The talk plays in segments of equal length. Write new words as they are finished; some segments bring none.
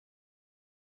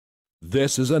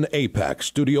This is an A-PAC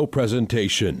studio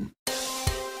presentation.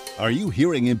 Are you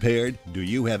hearing impaired? Do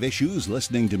you have issues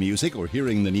listening to music or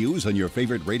hearing the news on your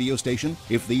favorite radio station?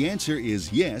 If the answer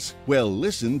is yes, well,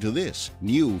 listen to this.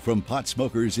 New from Pot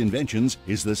Smoker's inventions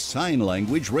is the sign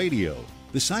language radio.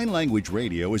 The sign language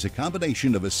radio is a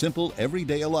combination of a simple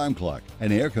everyday alarm clock,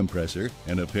 an air compressor,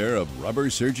 and a pair of rubber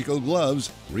surgical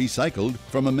gloves recycled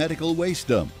from a medical waste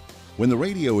dump. When the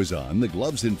radio is on, the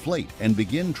gloves inflate and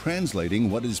begin translating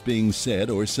what is being said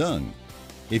or sung.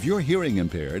 If you're hearing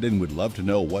impaired and would love to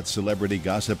know what celebrity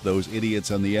gossip those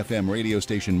idiots on the FM radio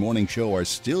station morning show are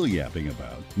still yapping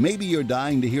about, maybe you're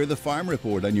dying to hear the farm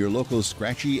report on your local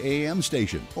scratchy AM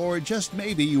station, or just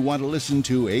maybe you want to listen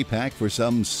to A-PAC for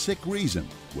some sick reason,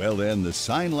 well then the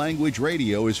sign language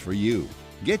radio is for you.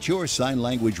 Get your sign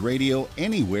language radio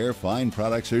anywhere fine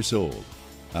products are sold.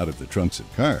 Out of the trunks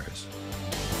of cars.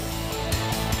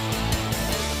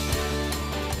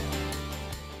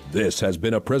 This has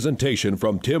been a presentation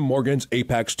from Tim Morgan's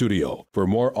A-PAC Studio. For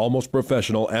more almost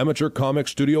professional amateur comic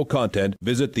studio content,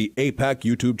 visit the A-PAC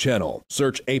YouTube channel.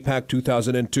 Search A-PAC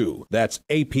 2002. That's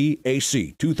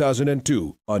A-P-A-C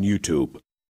 2002 on YouTube.